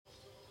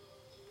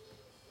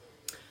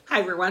Hi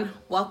everyone,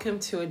 welcome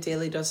to a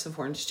daily dose of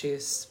orange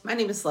juice. My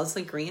name is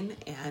Leslie Green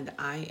and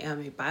I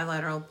am a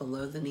bilateral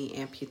below the knee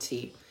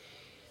amputee.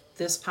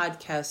 This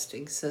podcast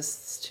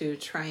exists to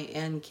try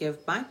and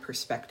give my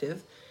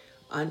perspective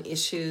on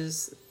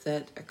issues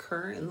that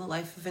occur in the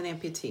life of an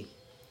amputee.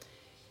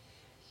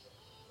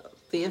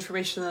 The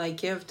information that I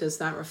give does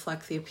not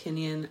reflect the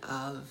opinion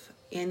of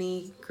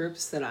any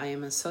groups that I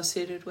am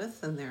associated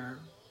with, and they're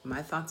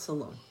my thoughts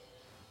alone.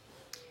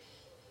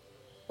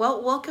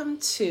 Well, welcome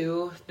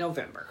to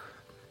November.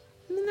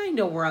 And I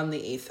know we're on the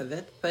 8th of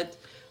it, but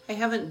I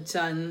haven't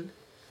done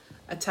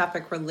a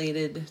topic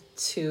related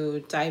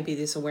to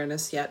diabetes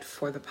awareness yet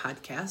for the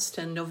podcast.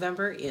 And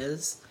November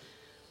is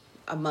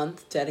a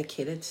month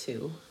dedicated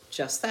to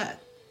just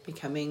that,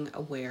 becoming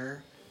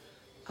aware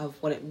of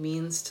what it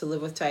means to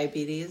live with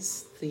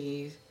diabetes,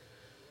 the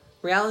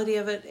reality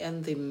of it,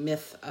 and the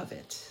myth of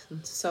it.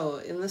 And so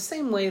in the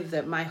same way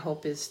that my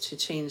hope is to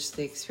change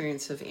the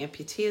experience of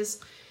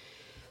amputees,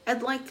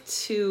 I'd like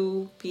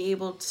to be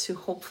able to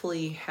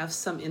hopefully have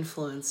some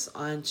influence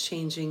on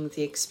changing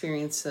the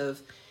experience of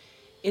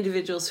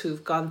individuals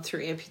who've gone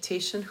through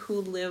amputation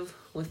who live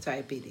with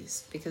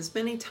diabetes, because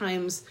many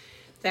times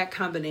that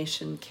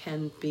combination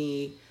can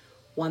be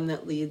one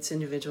that leads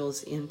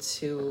individuals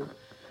into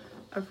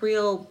a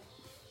real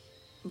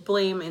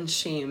blame and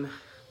shame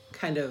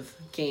kind of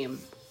game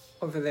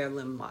over their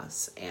limb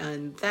loss,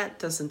 and that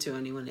doesn't do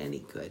anyone any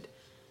good.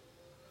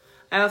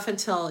 I often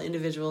tell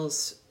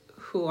individuals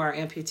who are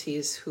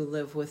amputees who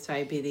live with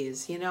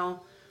diabetes,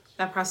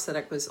 that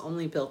prosthetic was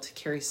only built to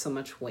carry so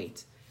much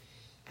weight.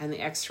 And the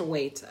extra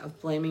weight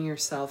of blaming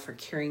yourself or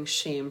carrying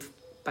shame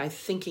by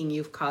thinking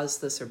you've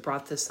caused this or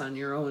brought this on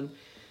your own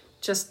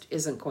just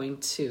isn't going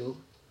to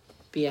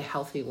be a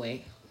healthy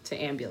way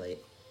to ambulate.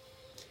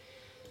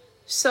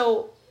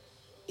 So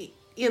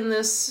in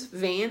this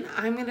vein,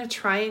 I'm going to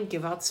try and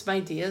give out some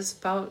ideas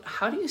about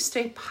how do you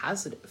stay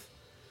positive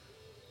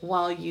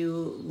while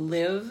you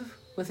live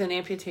with an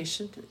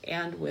amputation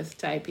and with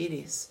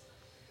diabetes.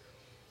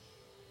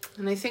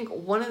 And I think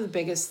one of the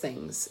biggest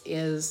things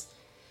is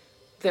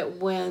that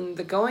when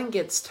the going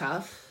gets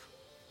tough,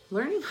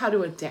 learning how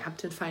to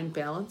adapt and find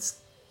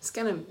balance is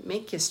going to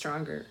make you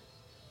stronger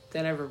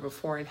than ever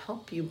before and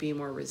help you be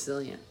more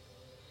resilient.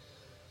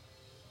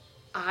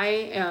 I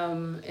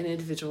am an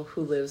individual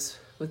who lives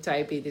with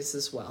diabetes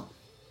as well.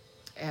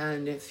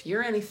 And if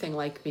you're anything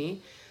like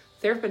me,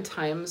 there have been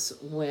times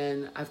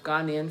when I've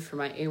gone in for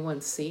my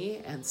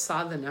A1C and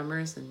saw the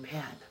numbers and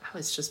man, I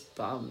was just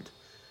bummed.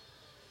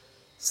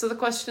 So the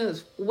question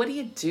is, what do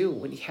you do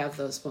when you have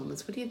those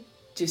moments? Do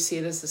you see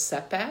it as a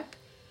setback?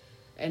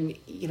 And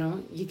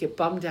you get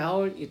bummed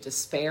out, you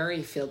despair,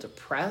 you feel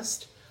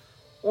depressed?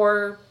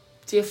 Or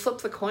do you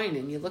flip the coin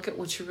and you look at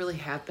what you really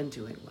have been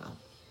doing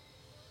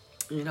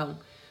well?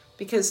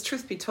 Because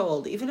truth be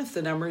told, even if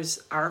the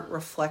numbers aren't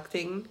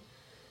reflecting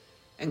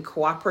and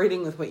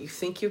cooperating with what you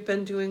think you've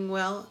been doing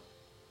well,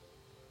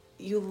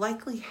 you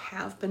likely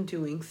have been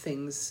doing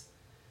things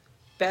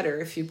better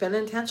if you've been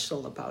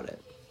intentional about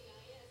it.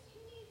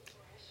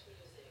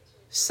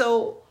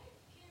 So,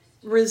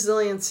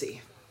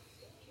 resiliency.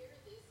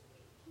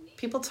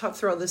 People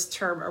throw this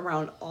term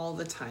around all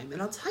the time,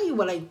 and I'll tell you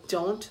what I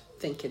don't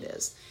think it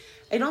is.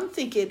 I don't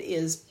think it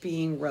is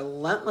being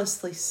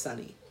relentlessly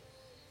sunny.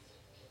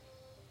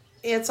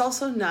 It's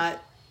also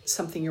not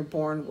something you're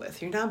born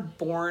with. You're not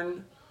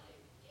born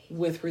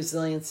with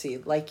resiliency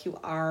like you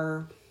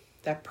are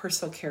that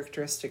personal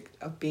characteristic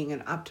of being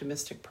an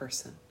optimistic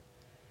person.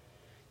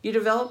 You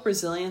develop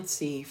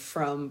resiliency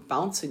from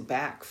bouncing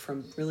back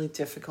from really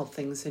difficult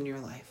things in your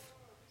life.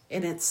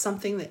 And it's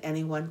something that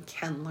anyone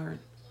can learn.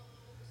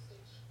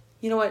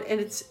 You know what? And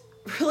it's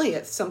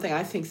something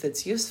I think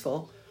that's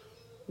useful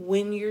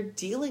when you're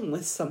dealing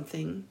with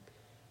something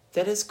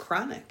that is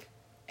chronic.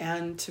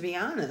 And to be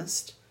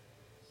honest,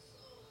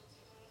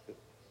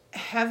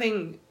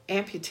 having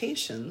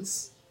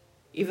amputations,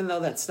 even though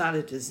that's not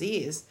a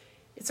disease,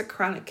 it's a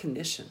chronic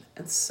condition,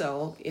 and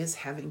so is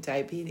having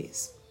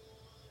diabetes.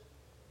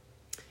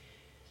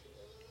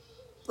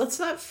 Let's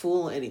not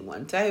fool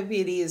anyone.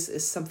 Diabetes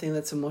is something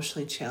that's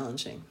emotionally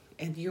challenging,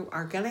 and you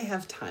are going to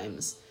have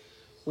times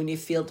when you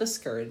feel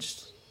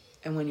discouraged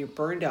and when you're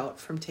burned out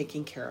from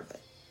taking care of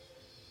it.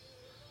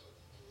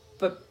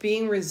 But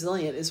being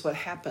resilient is what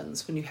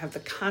happens when you have the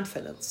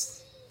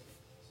confidence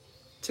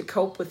to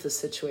cope with the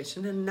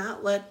situation and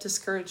not let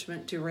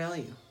discouragement derail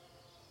you.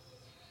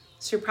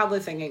 So you're probably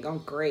thinking, oh,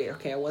 great,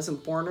 okay, I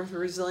wasn't born with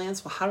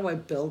resilience. Well, how do I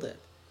build it?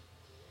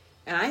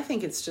 And I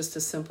think it's just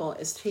as simple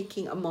as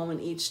taking a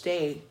moment each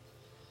day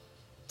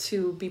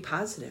to be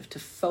positive, to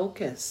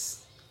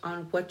focus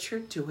on what you're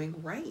doing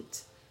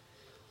right.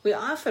 We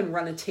often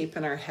run a tape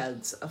in our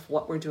heads of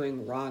what we're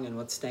doing wrong and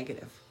what's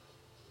negative.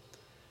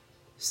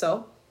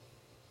 So,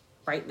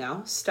 right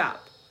now,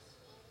 stop.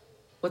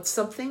 What's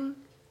something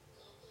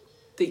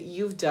that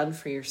you've done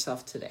for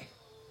yourself today?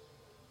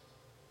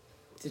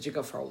 Did you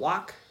go for a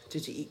walk?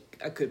 Did you eat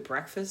a good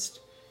breakfast?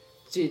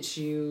 Did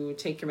you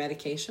take your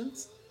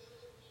medications?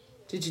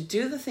 Did you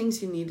do the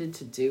things you needed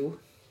to do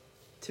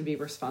to be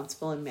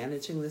responsible in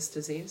managing this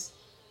disease?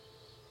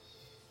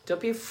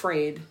 Don't be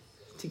afraid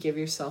to give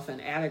yourself an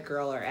atta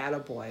girl or atta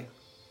boy.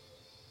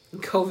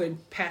 And COVID,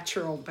 pat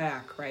your own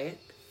back, right?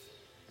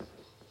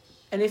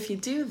 And if you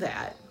do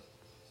that,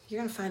 you're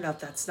going to find out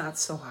that's not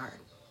so hard.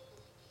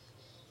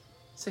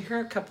 So here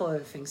are a couple other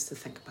things to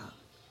think about.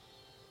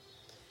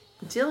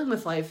 Dealing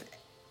with life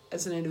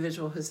as an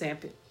individual who's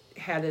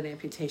had an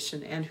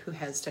amputation and who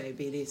has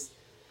diabetes,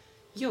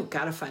 you've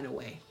got to find a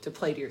way to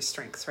play to your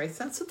strengths, right?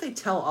 That's what they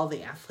tell all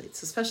the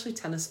athletes, especially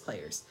tennis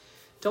players.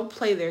 Don't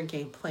play their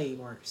game, play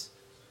yours.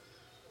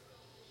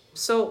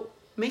 So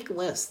make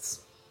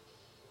lists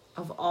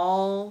of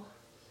all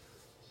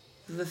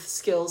the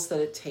skills that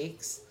it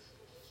takes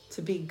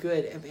to be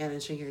good at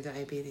managing your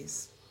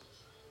diabetes.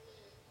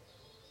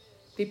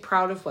 Be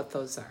proud of what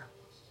those are.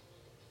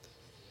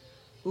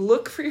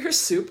 Look for your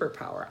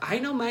superpower. I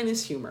know mine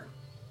is humor.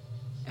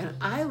 And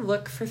I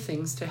look for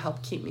things to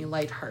help keep me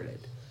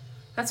lighthearted.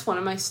 That's one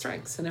of my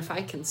strengths. And if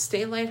I can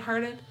stay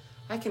lighthearted,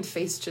 I can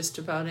face just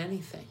about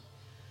anything.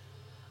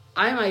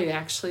 I might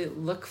actually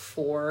look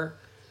for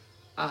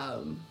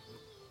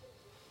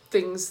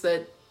things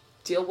that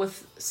deal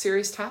with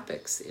serious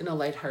topics in a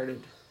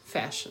lighthearted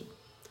fashion.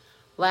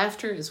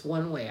 Laughter is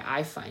one way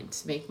I find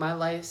to make my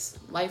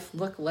life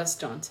look less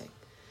daunting.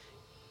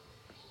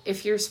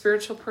 If you're a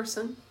spiritual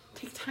person,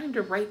 take time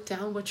to write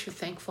down what you're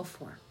thankful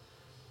for.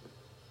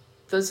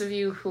 Those of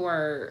you who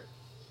are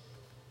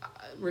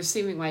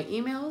receiving my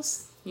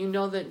emails, you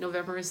know that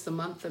November is the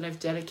month that I've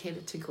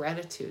dedicated to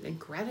gratitude. And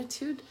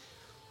gratitude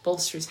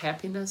bolsters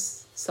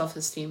happiness,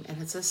 self-esteem, and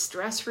it's a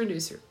stress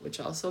reducer, which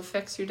also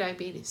affects your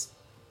diabetes.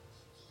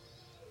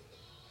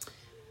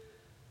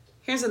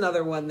 Here's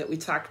another one that we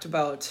talked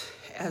about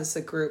as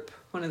a group,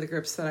 one of the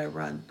groups that I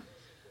run.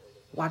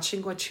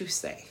 Watching what you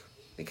say,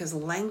 because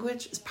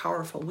language is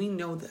powerful. We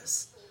know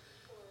this.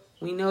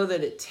 We know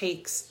that it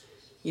takes,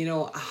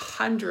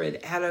 100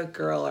 atta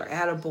girl or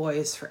atta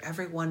boys for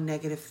every one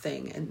negative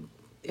thing. And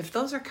if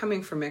those are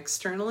coming from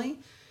externally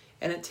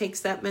and it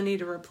takes that many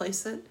to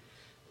replace it,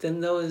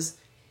 then those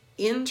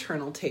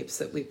internal tapes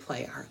that we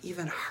play are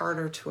even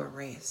harder to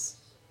erase.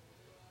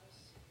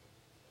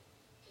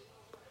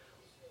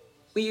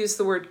 We use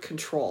the word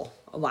control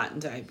a lot in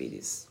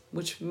diabetes,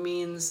 which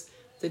means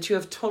that you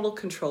have total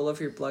control of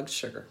your blood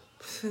sugar.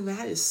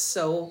 That is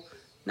so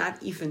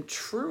not even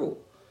true.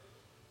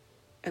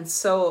 And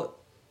so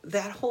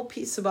that whole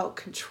piece about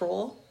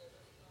control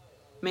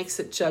makes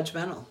it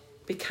judgmental,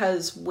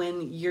 because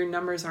when your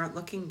numbers aren't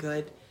looking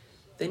good,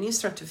 then you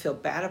start to feel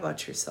bad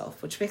about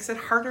yourself, which makes it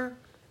harder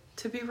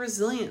to be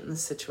resilient in the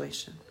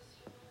situation.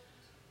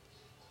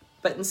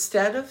 But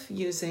instead of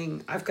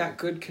using, I've got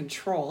good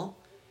control,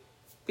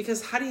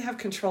 because how do you have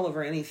control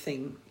over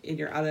anything in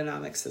your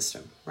autonomic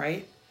system,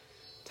 right?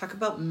 Talk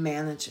about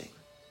managing.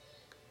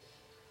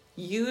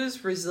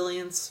 Use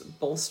resilience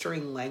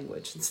bolstering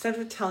language. Instead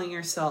of telling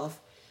yourself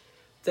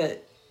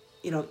that,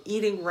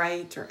 eating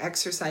right or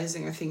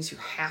exercising are things you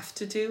have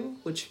to do,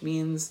 which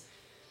means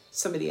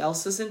somebody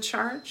else is in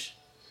charge,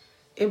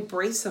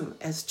 embrace them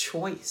as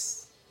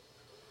choice.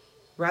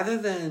 Rather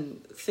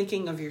than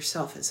thinking of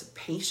yourself as a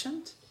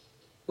patient,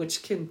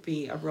 which can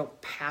be a real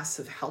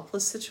passive,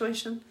 helpless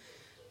situation,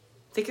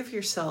 think of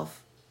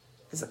yourself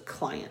as a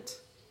client,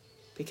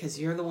 because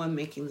you're the one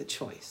making the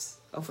choice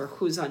over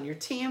who's on your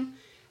team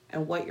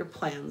and what your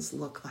plans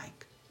look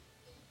like.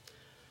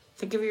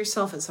 Think of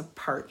yourself as a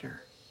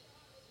partner.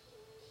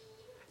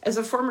 As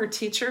a former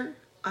teacher,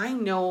 I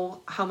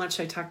know how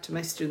much I talk to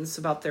my students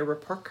about their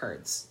report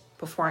cards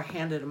before I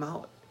handed them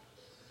out.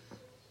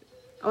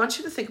 I want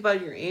you to think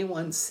about your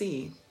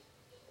A1C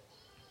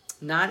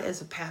not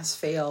as a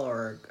pass-fail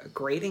or a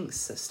grading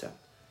system.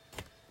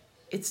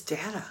 It's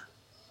data.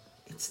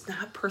 It's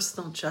not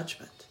personal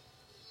judgment.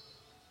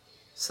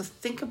 So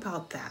think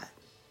about that.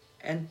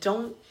 And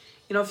don't,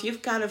 if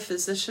you've got a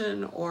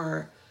physician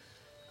or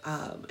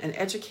an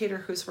educator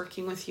who's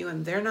working with you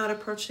and they're not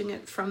approaching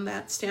it from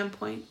that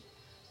standpoint,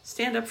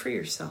 stand up for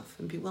yourself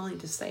and be willing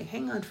to say,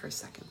 hang on for a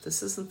second.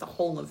 This isn't the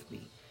whole of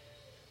me.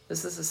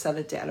 This is a set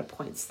of data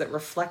points that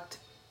reflect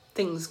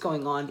things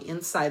going on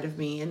inside of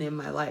me and in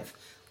my life.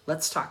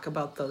 Let's talk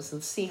about those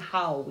and see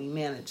how we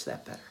manage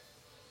that better.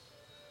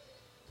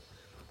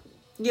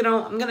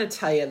 I'm going to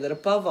tell you that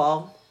above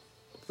all,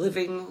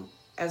 living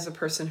as a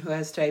person who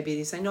has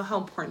diabetes, I know how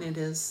important it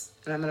is,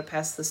 and I'm going to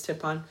pass this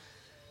tip on.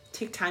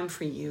 Take time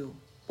for you.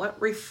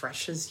 What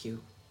refreshes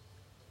you?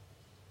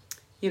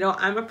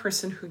 I'm a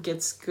person who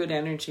gets good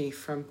energy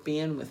from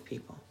being with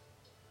people.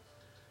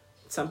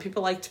 Some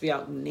people like to be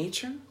out in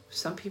nature.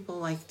 Some people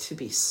like to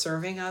be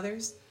serving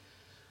others.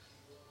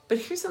 But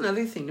here's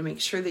another thing to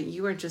make sure that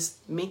you are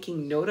just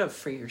making note of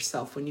for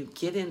yourself when you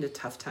get into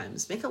tough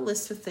times. Make a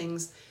list of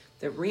things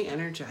that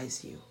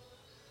re-energize you.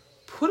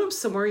 Put them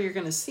somewhere you're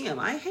going to see them.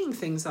 I hang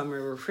things on my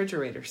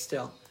refrigerator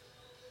still.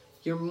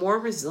 You're more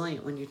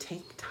resilient when you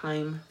take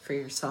time for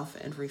yourself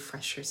and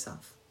refresh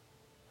yourself.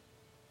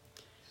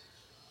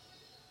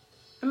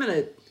 I'm going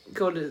to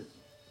go to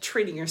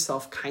treating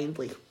yourself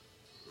kindly,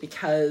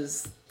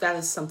 because that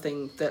is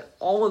something that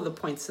all of the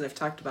points that I've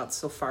talked about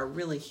so far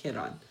really hit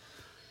on.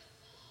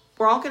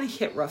 We're all going to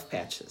hit rough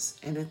patches,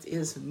 and it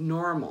is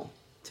normal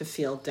to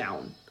feel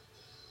down.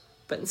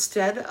 But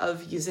instead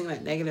of using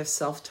that negative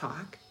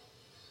self-talk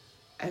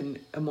and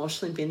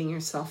emotionally beating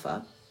yourself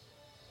up,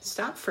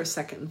 stop for a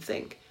second and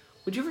think,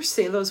 would you ever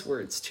say those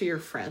words to your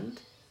friend?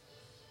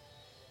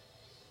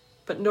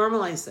 But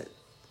normalize it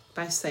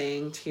by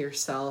saying to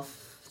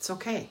yourself, it's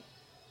okay.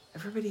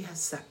 Everybody has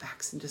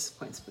setbacks and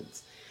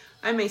disappointments.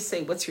 I may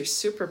say, what's your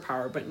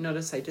superpower? But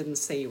notice I didn't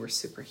say you were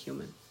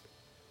superhuman.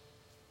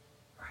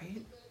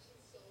 Right?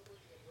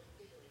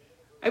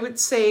 I would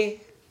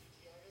say,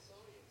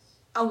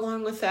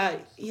 along with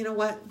that, you know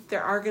what?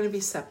 There are going to be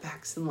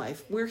setbacks in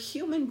life. We're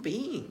human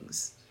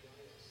beings.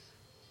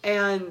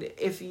 And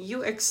if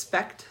you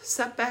expect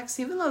setbacks,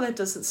 even though that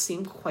doesn't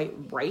seem quite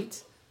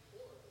right,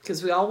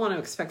 because we all want to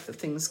expect that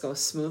things go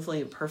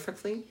smoothly and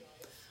perfectly,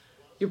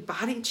 your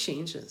body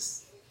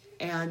changes.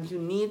 And you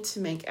need to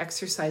make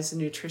exercise and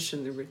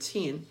nutrition the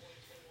routine.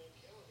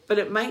 But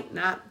it might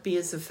not be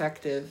as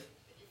effective.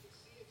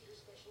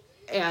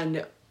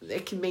 And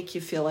it can make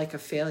you feel like a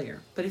failure.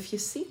 But if you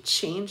see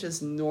change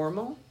as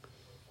normal,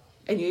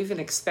 and you even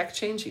expect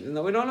change, even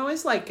though we don't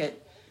always like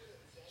it,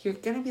 you're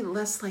going to be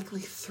less likely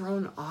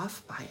thrown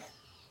off by it.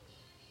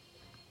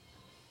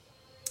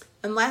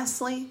 And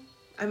lastly,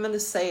 I'm going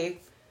to say,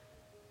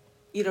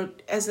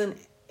 as an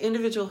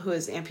individual who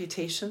has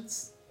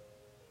amputations,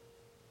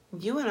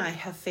 you and I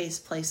have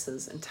faced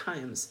places and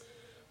times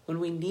when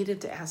we needed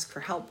to ask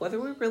for help, whether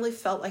we really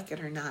felt like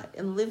it or not.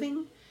 And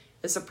living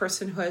as a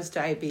person who has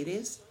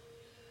diabetes,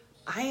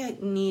 I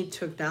need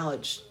to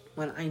acknowledge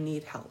when I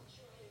need help.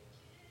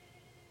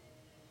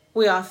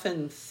 We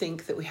often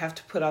think that we have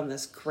to put on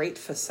this great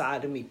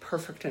facade and be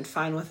perfect and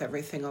fine with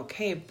everything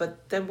okay,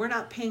 but then we're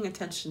not paying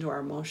attention to our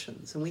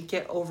emotions and we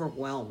get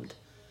overwhelmed.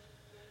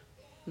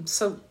 And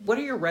so what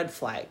are your red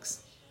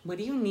flags? What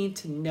do you need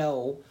to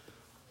know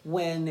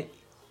when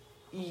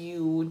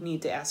you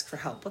need to ask for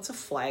help? What's a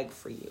flag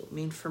for you? I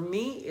mean, for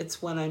me,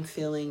 it's when I'm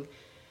feeling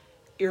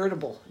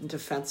irritable and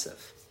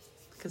defensive,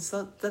 because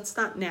that's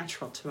not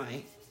natural to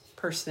my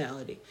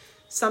personality.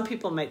 Some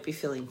people might be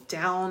feeling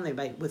down, they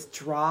might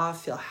withdraw,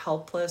 feel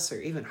helpless or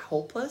even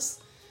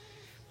hopeless.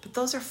 But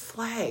those are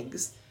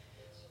flags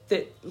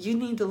that you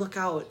need to look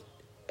out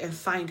and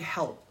find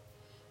help.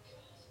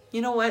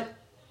 You know what?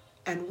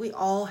 And we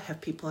all have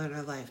people in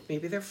our life.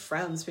 Maybe they're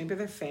friends, maybe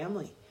they're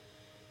family.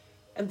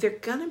 And they're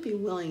going to be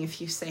willing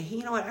if you say, hey,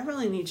 you know what? I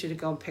really need you to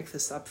go and pick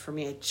this up for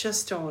me. I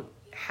just don't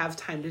have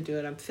time to do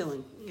it. I'm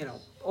feeling,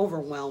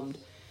 overwhelmed.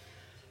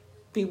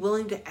 Be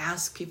willing to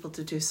ask people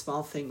to do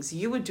small things.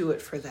 You would do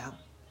it for them.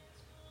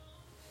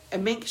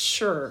 And make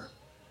sure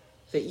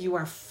that you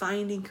are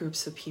finding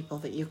groups of people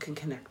that you can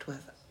connect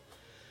with.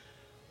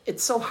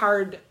 It's so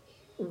hard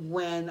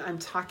when I'm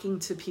talking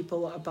to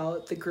people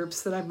about the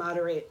groups that I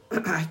moderate.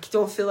 I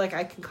don't feel like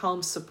I can call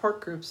them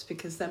support groups,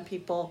 because then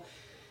people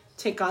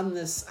take on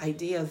this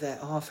idea that,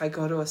 if I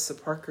go to a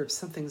support group,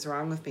 something's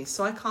wrong with me.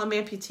 So I call them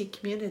amputee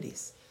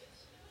communities.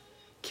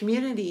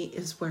 Community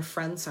is where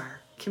friends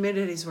are.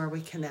 Community is where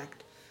we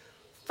connect.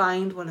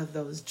 Find one of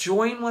those.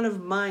 Join one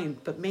of mine,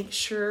 but make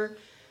sure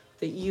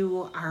that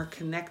you are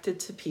connected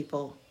to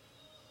people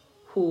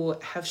who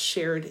have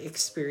shared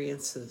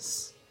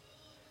experiences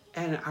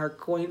and are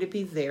going to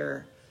be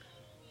there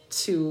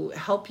to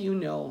help you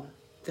know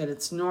that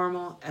it's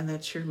normal and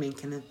that you're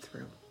making it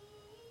through.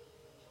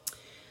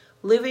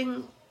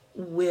 Living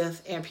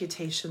with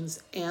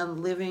amputations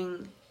and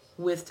living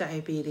with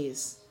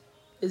diabetes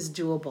is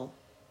doable.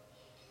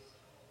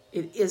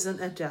 It isn't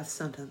a death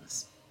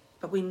sentence,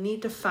 but we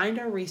need to find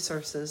our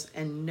resources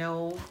and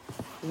know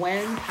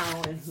when,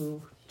 how, and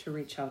who to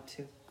reach out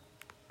to.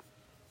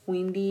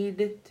 We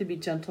need to be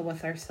gentle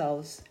with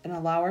ourselves and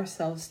allow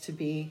ourselves to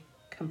be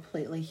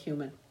completely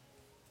human.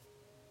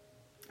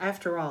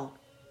 After all,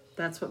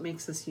 that's what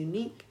makes us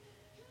unique.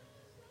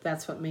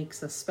 That's what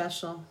makes us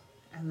special.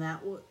 And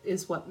that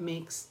is what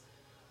makes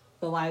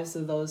the lives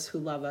of those who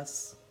love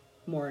us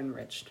more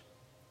enriched.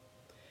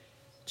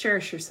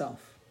 Cherish yourself.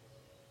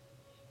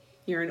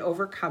 You're an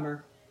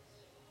overcomer.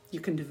 You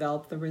can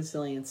develop the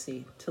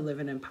resiliency to live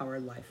an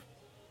empowered life.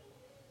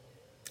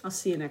 I'll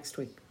see you next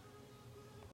week.